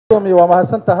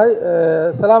ومahadsantahay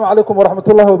السلام عليكم ورحمة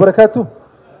الله وبركاته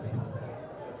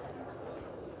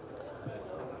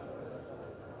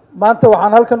maanta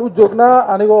waxaan halkan u joognaa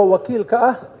anigoo wakiil ka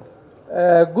ah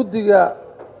guddiga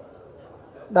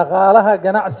dhaqaalaha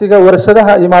ganacsiga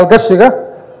warshadaha iyo maalgashiga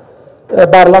ee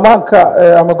baarlamaanka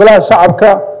ama golaha shacabka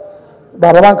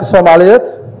baarlamaanka Soomaaliyeed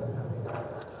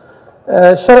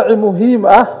sharci muhiim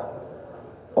ah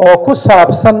oo ku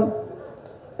saabsan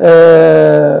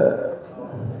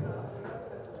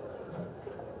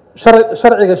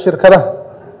sharciga shirkadaha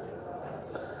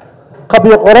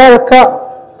qabyo qoraalka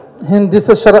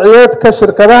hindisa sharciyeedka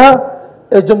shirkadaha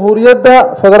ee Jamhuuriyadda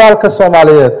Federaalka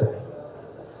Soomaaliyeed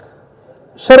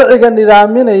sharciga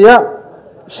nidaaminaya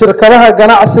shirkadaha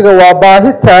ganacsiga waa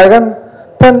baahi taagan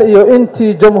tan iyo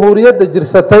intii jamhuuriyadda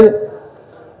jirsatay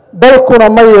dalkuna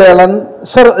ma yeelan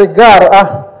sharci gaar ah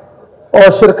oo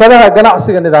shirkadaha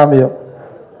ganacsiga nidaamiyo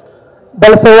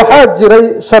balse waxaa jiray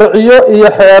sharciyo iyo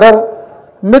xeerar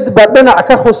midba dhinac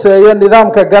ka khuseeya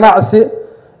nidaamka ganacsi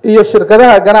iyo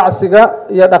shirkadaha ganacsiga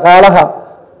iyo dhaqaalaha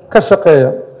ka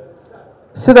shaqeeya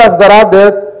sidaas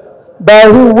daraadeed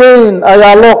baahi weyn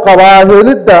ayaa loo qabaa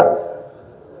helidda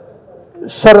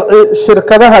sharci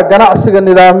shirkadaha ganacsiga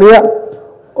nidaamiya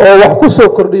oo wax ku soo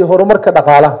kordhiyo horumarka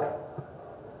dhaqaalaha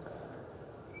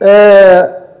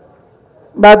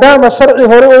maadaama sharci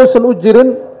hore uusan u jirin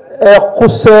ee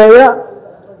khuseeya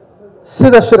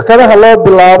sida shirkadaha loo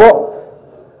bilaabo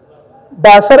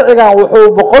baa sharcigan wuxuu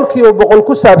boqolkiiba boqol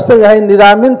ku saabsan yahay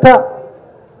nidaaminta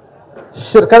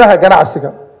shirkadaha ganacsiga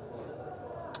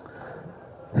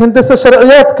hindisa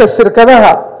sharciyeedka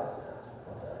shirkadaha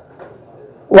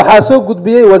waxaa soo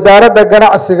gudbiyey wasaaradda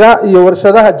ganacsiga iyo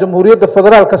warshadaha Jamhuuriyadda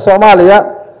Federaalka Soomaaliya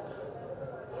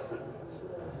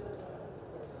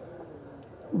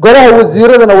golaha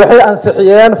wasiiradana waxay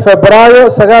ansixiyeen Febraayo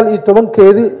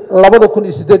 19keedii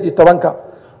 2018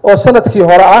 oo sanadkii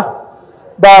hore ah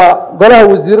baa golaha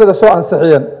wasiirada soo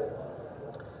ansixiyeen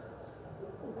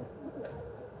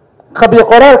qabyo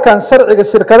qoraalkan sharciga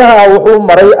shirkadaha wuxuu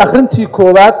maray akhrintii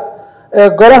koowaad ee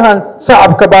golahan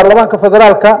shacabka baarlamaanka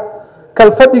federaalka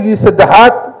kalfadhigii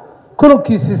saddexaad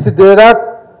kulankiisii sideedaad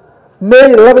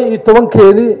May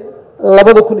 12keedii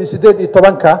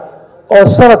 2018 oo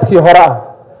sanadkii hore ah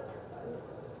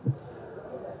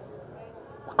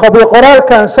qabyo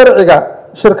qoraalkan sharciga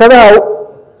shirkadaha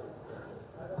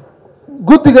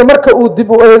guddiga marka uu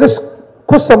dib u eegis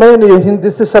ku sameynayo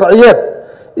hindisa sharciyeed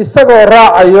isagoo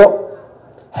raacayo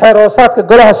xeeroosaadka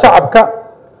golaha shacabka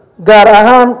gaar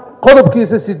ahaan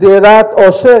qodobkiisa sideedaad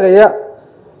oo sheegaya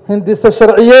hindisa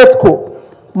sharciyeedku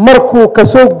markuu ka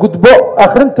soo gudbo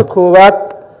akhrinta koowaad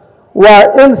waa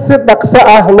in si dhaqso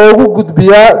ah loogu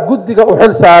gudbiyaa guddiga u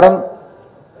xil saaran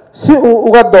si uu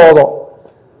uga doodo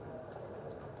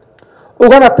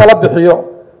ugana tala bixiyo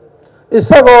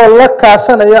isagoo la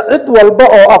kaashanaya cid walba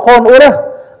oo aqoon u leh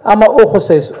ama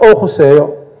uu khuseeyo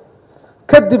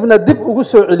kadibna dib ugu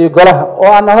soo celiyo golaha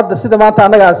oo aan hadda sida maanta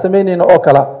anaga aan sameynayno oo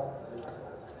kala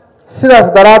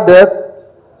sidaas daraadeed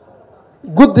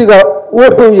guddiga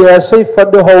wuxuu yeeshay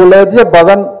fadhi howleedyo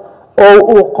badan oo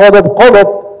uu qodob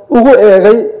ugu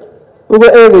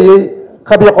eegayay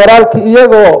qabyo qoraalkii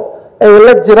iyagoo ay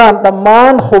la jiraan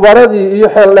dhammaan khubaradii iyo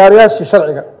xeeldheerayaashii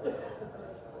sharciga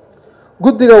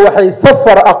guddiga waxay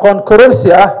safar aqoon kororsi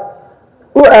ah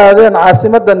u aadeen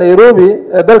caasimadda Nairobi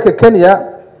ee dalka Kenya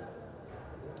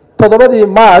 7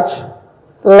 March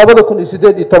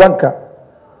 2018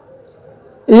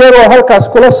 iyagoo halkaas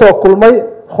kula soo kulmay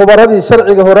khubaradii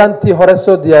sharciga horaantii hore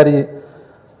soo diyaariyay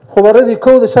khubaradii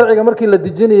kooda sharciga markii la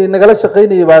dejinayay nagala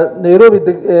shaqeynayay baa Nairobi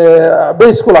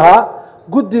base ku lahaa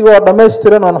guddigoo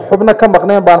dhameystiran oo xubno ka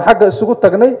maqneen baan xagga isugu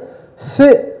tagnay si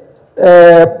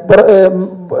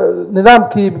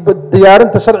nidaamkii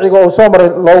diyaarinta sharciga oo soo maray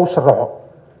loogu sharaxo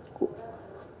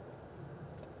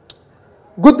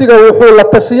guddiga wuxuu la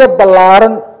tashiyo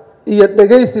ballaaran iyo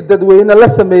dhageysi dadweyne la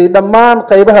sameeyay dhammaan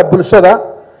qaybaha bulshada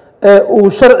ee uu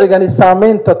sharcigani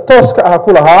saameynta tooska ah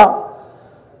ku lahaa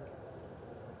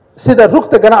sida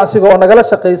rugta ganacsiga oo nagala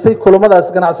shaqeysay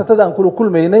kulamadaas ganacsatada aan kula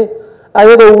kulmaynay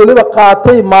ayadoo waliba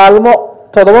qaatay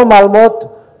 7 maalmood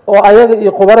oo ayaga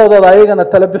iyo khubaradooda ayagana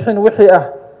tala bixin wixii ah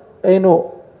aynu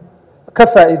ka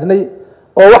faa'iidnay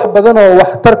oo wax badan oo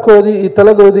waxtarkoodii iyo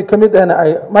taladoodii kamid ahna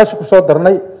ay maashi ku soo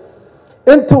darnay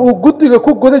inta uu guddiga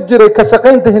ku guda jiray ka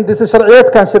shaqeynta hindisa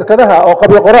sharciyeedkan shirkadaha oo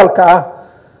qabyo qoraalka ah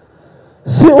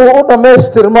si uu u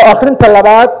dhameystirmo akhrinta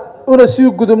labaad una sii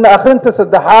gudubna akhrinta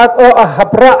saddexaad oo ah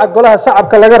habraaca golaha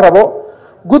shacabka laga rabo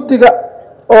guddiga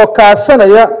oo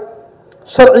kaashanaya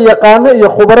sharci yaqaano iyo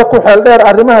khubaro ku xeel dheer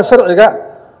arrimaha sharciga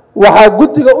waxaa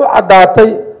guddiga u caddaatay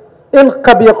in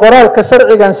qabyo qoraalka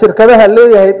sharcigan shirkadaha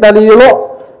leeyahay dhaliilo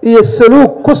iyo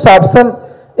saluug ku saabsan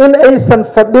in aysan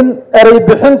fadhin erey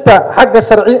bixinta xagga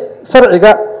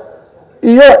sharciga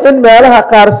iyo in meelaha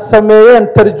qaar sameeyeen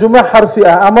tarjumo xarfi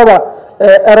ah amaba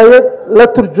erayo la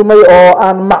turjumay oo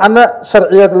aan macno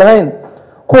sharciyeed lahayn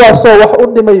kuwaasoo wax u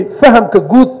dhimay fahamka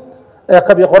guud ee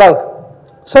qabyo qoraalka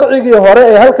sharcigii hore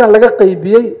ee halkan laga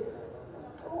qaybiyey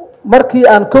markii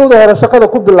aan kowda hore shaqada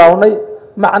ku bilownay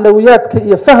macnawiyaadka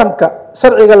iyo fahamka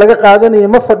sharciga laga qaadanayay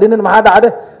ma fadhinin maxaa dhacde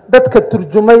dadka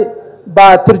turjumay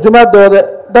baa turjumaadooda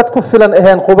dad ku filan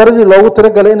ahayn khubaradii loogu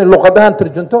talagalay inay luqad ahaan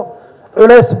turjunto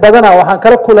culays badana waxaan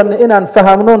kala kulannay inaan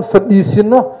fahamnoon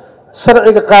fadhiisino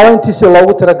sharciga qaadantiisii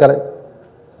loogu talagalay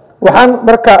waxaan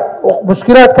marka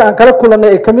mushkilaadka aan kala kulannay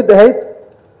ay ka mid ahayd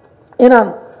inaan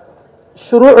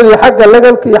shuruucdii xagga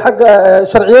legalka iyo xagga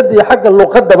sharciyadda iyo xagga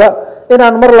luqaddaba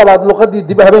inaan mar labaad luqaddii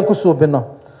dib habeen ku suubino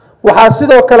waxaa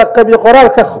sidoo kale qabyo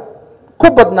qoraalka ku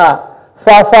badnaa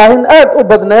faahfaahin aad u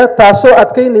badneed taasoo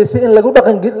adkaynaysay in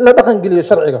la dhaqangeliyo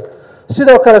sharciga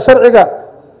sidoo kale sharciga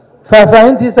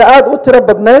faahfaahintiisa aad u tiro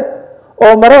badneyd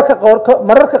oo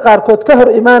mararka qaarkood ka hor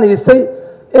imaanaysay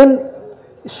in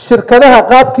shirkadaha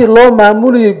qaabkii loo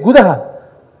maamuliyey gudaha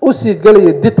usii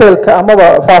gelaya detailka amaba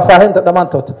faahfaahinta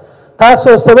dhammaantood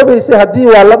taasoo sababaysay haddii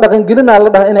waa la dhaqangelinaa la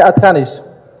dhaha inay adkaanayso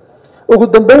ugu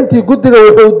dambeyntii guddiga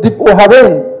wuxuu dib u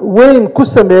habeen weyn ku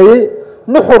sameeyey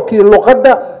nuxurkii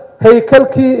luqadda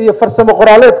haykalkii iyo farsamo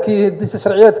qoraaleedkii hidisa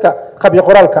sharciyeedka qabyo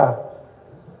qoraalka ah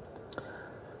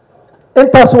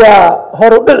intaas waa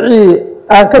horudhicii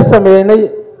aan ka sameynay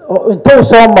intuu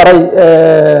soo maray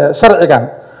sharcigan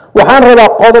waxaan rabaa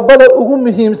qodobada ugu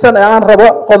muhiimsan ee aan rabo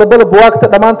qodobada buwaagta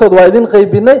dhammaantood waa idin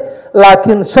qaybinay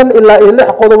laakiin 5 ilaa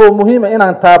 6 qodob oo muhiim ah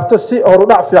inaan taabto si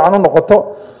horudhac fiican u noqoto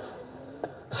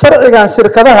sharcigan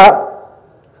shirkadaha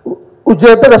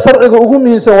ujeedada sharciga ugu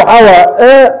muhiimsan waxaa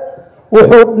waa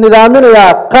wuxuu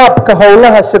nidaaminayaa qaabka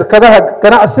howlaha shirkadaha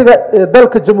ganacsiga ee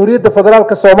dalka jamhuuriyadda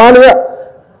federaalka soomaaliya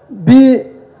b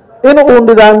in uu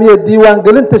nidaamiyo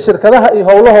diiwaangelinta shirkadaha iyo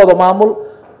howlahooda maamul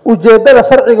ujeedada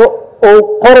sharciga uu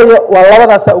qorayo waa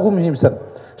labadaasa ugu muhiimsan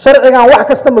sharcigan wax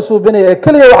kasta ma suubinaya ee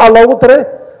keliya waxaa loogu daray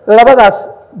labadaas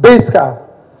bayska ah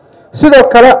sidoo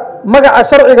kale magaca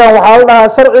sharcigan waxaa la dhahaa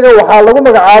sharciga waxaa lagu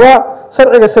magacaabaa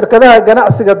sharciga shirkadaha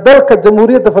ganacsiga dalka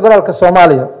jamhuuriyadda federaalka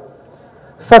soomaaliya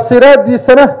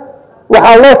fasiraadiisana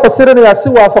waxaa loo fasirinayaa si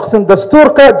waafaqsan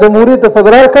dastuurka jamhuuriyadda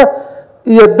federaalka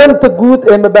iyo danta guud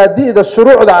ee mabaadi'da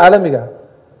shuruucda caalamiga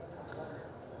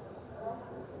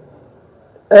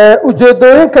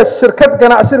ujeedooyinka shirkad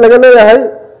ganacsi laga leeyahay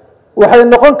waxay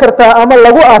noqon kartaa ama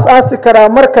lagu aas-aasi karaa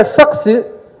marka shaksi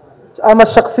ama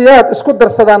shaksiyaad isku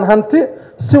darsadaan hanti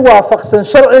si waafaqsan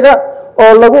sharciga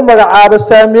oo lagu magacaabo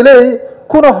saamiley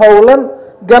kuna howlan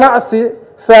ganacsi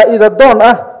faa'iido doon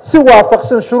ah si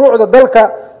waafaqsan shuruucda dalka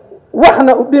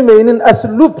waxna u dhimaynin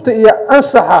asluubta iyo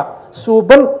anshaxa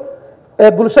suuban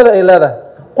ee bulshada ay leedahay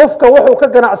qofka wuxuu ka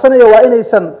ganacsanaya waa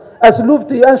inaysan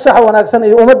asluubta iyo anshaxa wanaagsan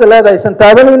iyo ummadda leedahay aysan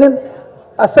taabanaynin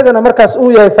asagana markaas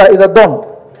uu yahay faa'iido doon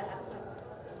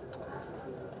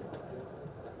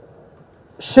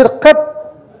shirkad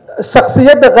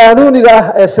shaksiyadda qaanuuniga ah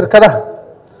ee shirkadaha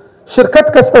shirkad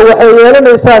kasta waxay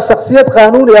yeelanaysaa shaksiyad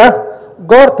qaanuuni ah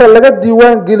goorta laga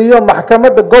diiwaan geliyo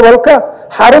maxkamadda gobolka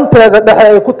xarunteeda dhexe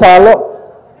ay ku taalo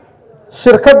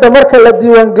shirkadda marka la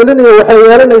diiwaan gelinayo waxay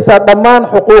yeelanaysaa dhammaan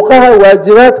xuquuqaha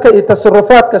waajibaadka iyo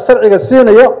tasarufaadka sharciga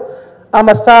siinayo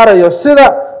ama saarayo sida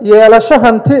yeelasho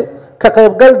hanti ka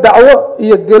qaybgal dacwo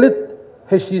iyo gelid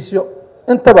heshiisyo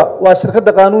intaba waa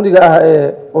shirkadda qaanuuniga ah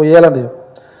ee uu yeelanayo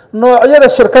noocyada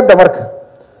shirkadda marka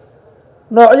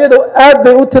noocyadu aad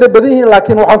bay u tiro badan yihiin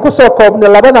laakiin waxaan ku soo koobnay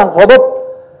labadan qodob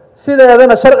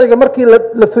sideedana sharciga markii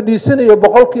la fadhiisanayo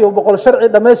 100% sharci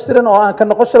dhammaystiran oo aan ka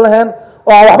noqosho lahayn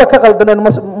oo aan waxba ka qaldaneyn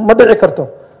ma dhici karto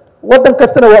waddan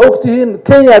kastana waa ogtihiin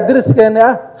Kenya deriskeena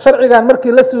ah sharcigan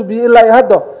markii la suubiyay ilaa iyo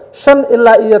hadda 5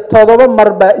 ilaa iyo 7 mar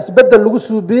baa isbedel lagu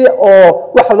suubiyay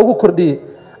oo wax lagu kordhiyay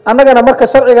annagana marka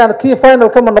sharcigan kii final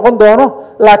kama noqon doono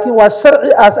laakiin waa sharci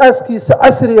aasaaskiisa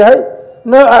casri yahay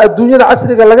nooca adduunyada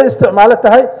casriga laga isticmaalo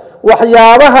tahay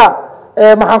waxyaabaha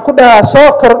maxaan ku dhahaa soo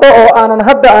kordho oo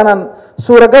aanan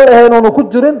suuragal ahayn oo ku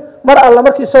jirin mar alla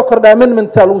markii soo kordha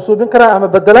amendments lagu suubin karaa ama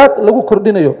bedelaad lagu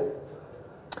kordhinayo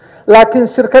laakiin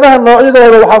shirkadaha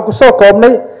noocyadooda waxaan ku soo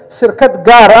koobnay shirkad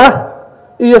gaar ah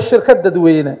iyo shirkad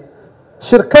dadweyne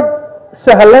shirkad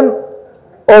sahlan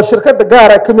oo shirkadda gaar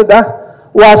ah ka mid ah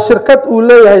waa shirkad uu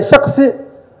leeyahay shaksi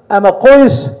ama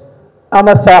qoys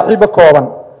ama saaxiibo kooban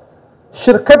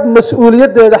shirkad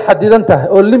mas'uuliyaddeeda xadidan tahay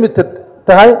oo limited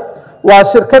tahay waa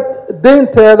shirkad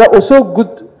deynteeda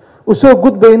usoo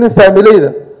gudbaynin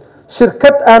saamileyda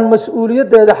shirkad aan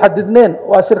mas'uuliyaddeeda xadidneyn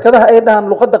waa shirkadaha ay dhahaan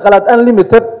luqadda qalaad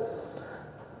unlimited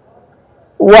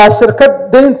وشركة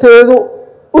دين تيدو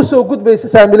أسوق جد بيس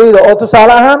سامليدا أو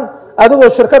تصالحان أدو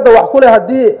الشركة wax ku leh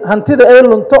hadii hantida ay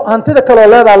lunto hantida kale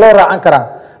leedahay loo raacan karaa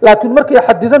laakiin markii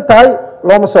xadidan tahay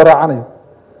looma soo raacanayo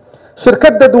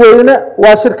shirkad dadweyne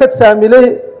waa shirkad saamilay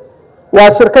waa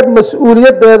shirkad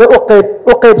mas'uuliyadeeda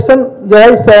u qaybsan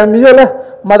yahay saamiyo leh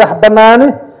madax banaani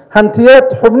hantiyeed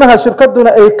xubnaha shirkaduna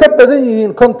ay ka badan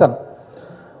yihiin konton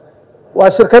waa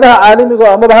shirkadaha caalamiga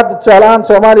ah ama hadda jaalaan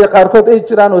Soomaaliya qaarkood ay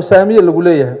jiraan oo saamiyo lagu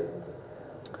leeyahay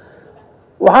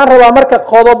waxaan rabaa marka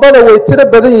qodobada way tiro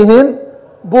badan yihiin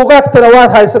buugaagtana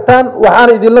waad haysataan waxaan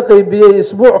idin la qaybiyay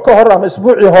isbuuc ka hor ama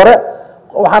isbuucii hore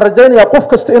waxaan rajaynayaa qof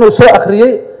kasta inuu soo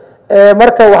akhriyay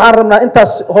marka waxaan rabnaa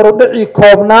intaas hor u dhici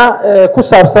koobnaa ku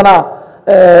saabsanaa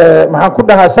maxaan ku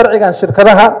dhahaa sharcigan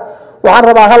shirkadaha waxaan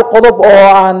rabaa hal qodob oo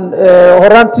aan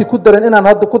horaantii ku darin inaan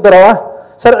hadda ku daro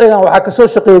sharcigan waxaa ka soo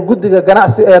shaqeeyay guddiga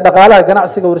ganacsi ee dhaqaalaha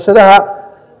ganacsiga warshadaha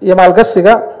iyo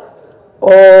maalgashiga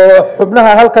oo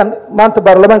xubnaha halkan maanta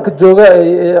baarlamaanka jooga ay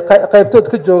qaybtood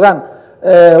ka joogaan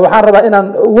waxaan rabaa inaan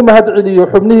ugu mahad celiyo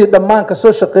xubnihii dhammaan ka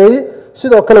soo shaqeeyay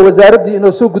sidoo kale wasaaradii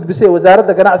inoo soo gudbisay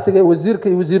wasaaradda ganacsiga ee wasiirka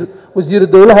iyo wasiir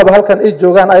dawladaba halkan ay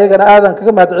joogaan ayagana aadan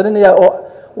kaga mahad celinaya oo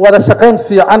wada shaqeyn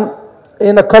fiican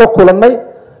ayna kala kulanay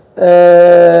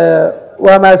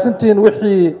waa maasantiin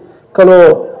wixii kale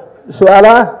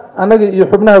su'aalaha anaga iyo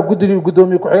xubnaha guddiga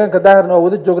gudoomiye ku xigeenka daahirna oo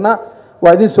wada joognaa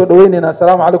waa idin soo dhaweynaynaa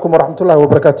assalaamu calaykum waraxmatullaahi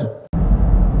wabarakaatuh